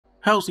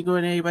How's it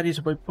going, everybody? It's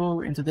your boy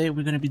Paul, and today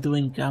we're going to be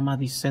doing Gamma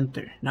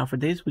Center. Now for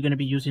this, we're going to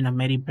be using a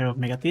mating pair of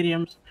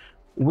Megatheriums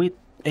with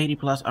 80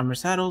 plus armor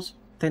saddles,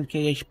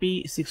 10k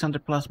HP,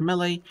 600 plus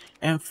melee,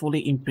 and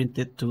fully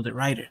imprinted to the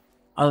rider.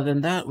 Other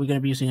than that, we're going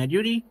to be using a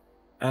yuty.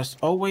 As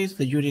always,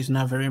 the yuty is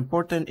not very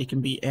important. It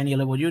can be any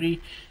level yuty.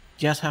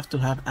 Just have to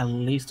have at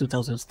least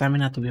 2000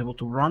 stamina to be able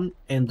to run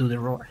and do the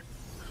roar.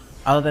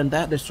 Other than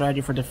that, the strategy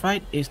for the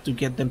fight is to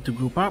get them to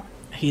group up,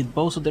 hit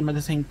both of them at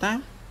the same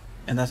time,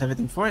 and that's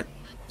everything for it.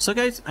 So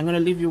guys, I'm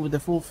gonna leave you with the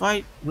full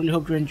fight. Really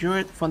hope you enjoy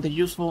it, found it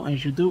useful, and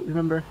if you do,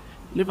 remember,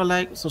 leave a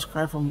like,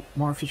 subscribe for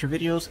more future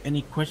videos.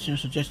 Any questions,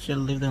 suggestions,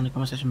 leave them in the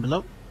comment section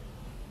below.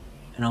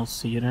 And I'll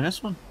see you in the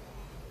next one.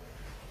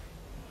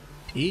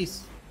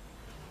 Peace.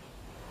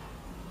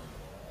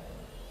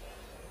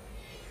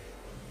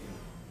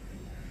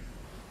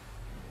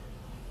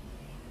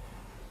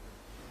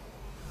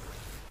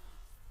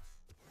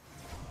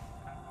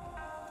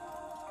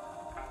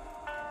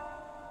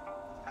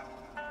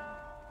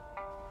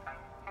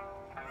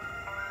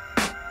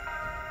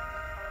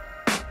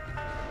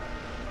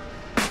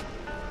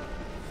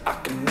 I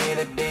can hear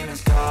the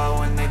demons call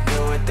when they do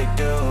what they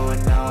do.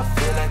 And now I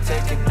feel like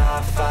taking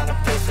off, find a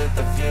place with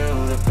a view.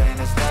 The pain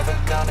is never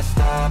gonna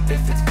stop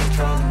if it's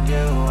controlling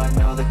you. I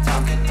know that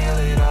time can heal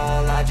it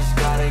all, I just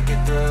gotta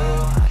get through.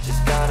 I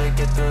just gotta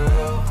get through,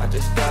 I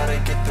just gotta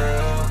get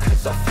through.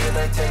 Cause I feel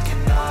like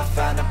taking off,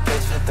 find a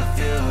place with a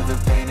view. The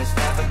pain is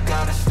never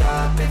gonna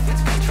stop if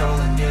it's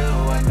controlling you.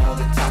 I know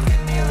that time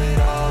can heal it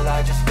all,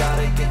 I just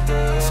gotta get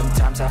through.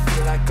 Sometimes I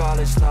feel like all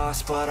is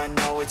lost, but I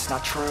know it's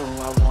not true.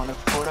 I wanna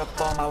put up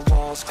all my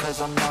walls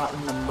cause I'm not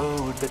in the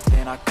mood, but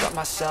then I cut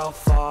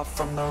myself off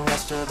from the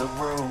rest of the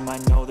room. I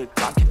know that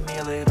time can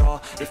heal it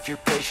all if you're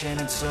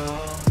patient and soon.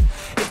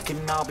 It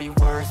can all be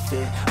worth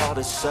it, all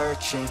the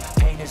searching.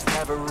 Pain is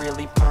never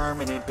really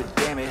permanent, but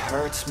damn it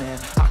hurts, man.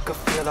 I could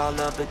feel all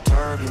of the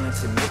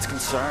turbulence and it's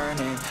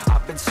concerning.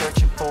 I've been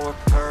searching for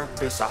a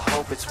purpose, I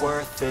hope it's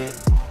worth it.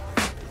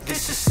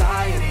 This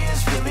society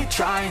is really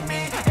trying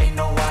me. Ain't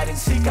no hide and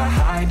seek, I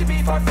hide to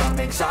be far from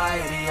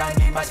anxiety. I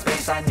need my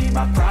space, I need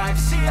my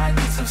privacy. I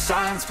need some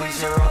silence, please,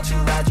 you're all too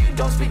loud. You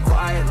don't speak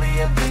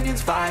quietly,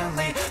 opinions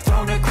violently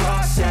thrown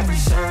across every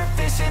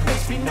surface. It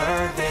makes me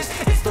nervous,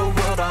 is the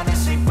world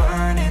honestly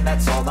burning?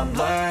 That's all I'm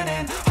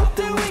learning. Hope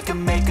that we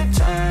can make a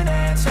turn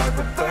and start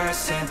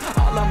reversing.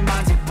 All our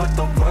minds, we put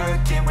the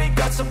work in. We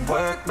got some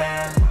work,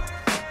 man.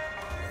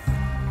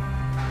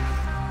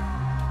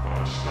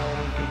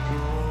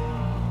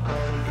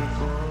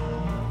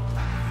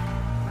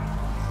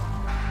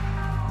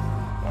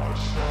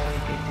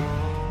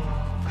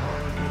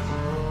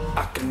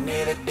 I can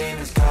hear the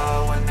demons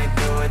call when they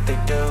do what they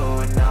do.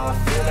 And now I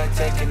feel like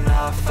taking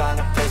off, find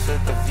a place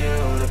with a view.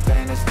 The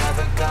pain is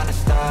never gonna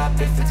stop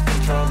if it's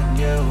controlling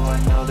you. I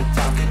know that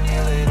time can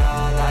heal it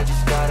all, I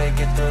just gotta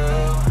get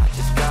through. I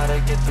just gotta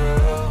get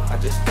through, I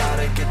just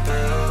gotta get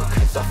through.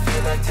 Cause I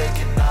feel like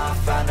taking off,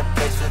 find a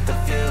place with a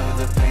view.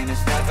 The pain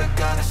is never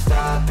gonna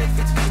stop if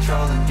it's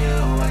controlling you.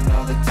 I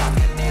know that time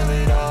can heal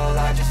it all,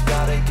 I just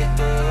gotta get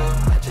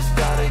through. I just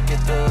gotta get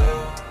through.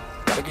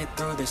 Gotta get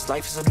through this,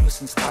 life is a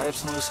nuisance, tie up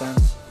some loose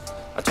ends.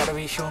 I try to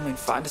be human,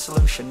 find a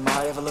solution,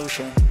 my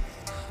evolution.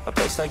 A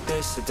place like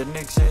this, it didn't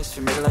exist,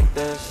 we made it like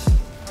this.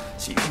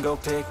 So you can go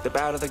pick the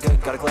bad or the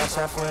good, got a glass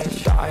halfway.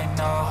 I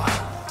know,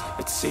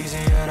 it's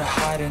easier to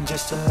hide than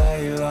just to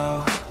lay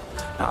low.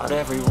 Not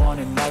everyone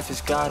in life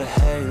has got a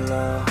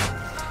halo.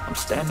 I'm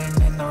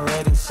standing in the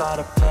red inside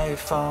a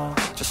payphone.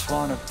 Just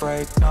wanna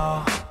break,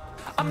 no,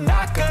 I'm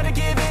not gonna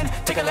give in.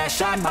 Take a last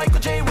shot, Michael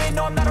J. Win.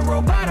 No, I'm not a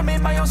robot, I'm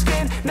in my own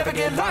skin. Never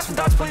get lost when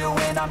thoughts pull you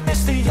in. I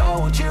miss the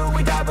old you,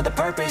 we died with a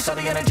purpose. All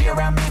the energy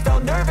around me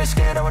felt nervous,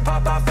 scared I would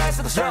pop out fast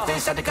to the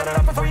surface. Had to cut it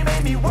off before you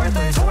made me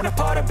worthless. Torn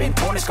apart, I've been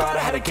torn and scarred. I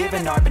had a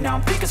given art, but now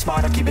I'm thinking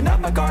smart. I'm keeping up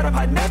my guard, I'm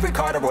hiding every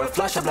card. A royal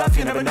flush of love,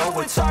 you never know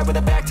what's hard. With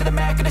a back to the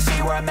mat, gonna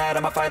see where I'm at.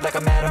 I'ma fight like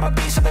I'm mad, I'ma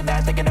be something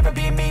that they can never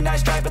be me.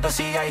 Nice try, but they'll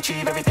see I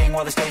achieve everything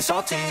while they stay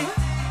salty.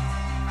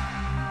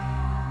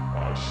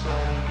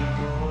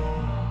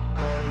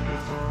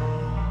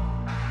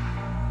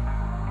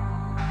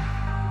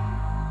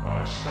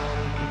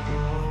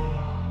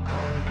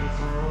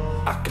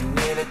 I can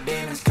hear the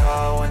demons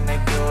call when they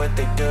do what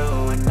they do.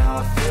 And now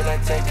I feel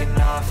like taking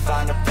off,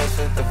 find a place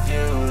with a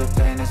view. The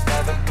pain is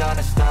never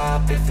gonna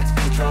stop if it's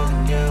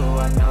controlling you.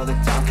 I know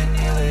that time can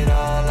heal it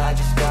all, I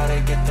just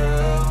gotta get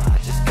through. I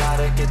just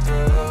gotta get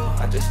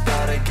through, I just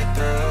gotta get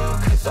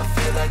through. Cause I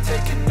feel like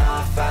taking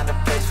off, find a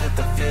place with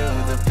a view.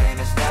 The pain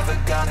is never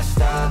gonna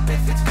stop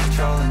if it's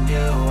controlling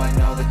you. I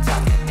know that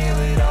time can heal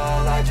it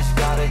all, I just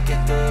gotta get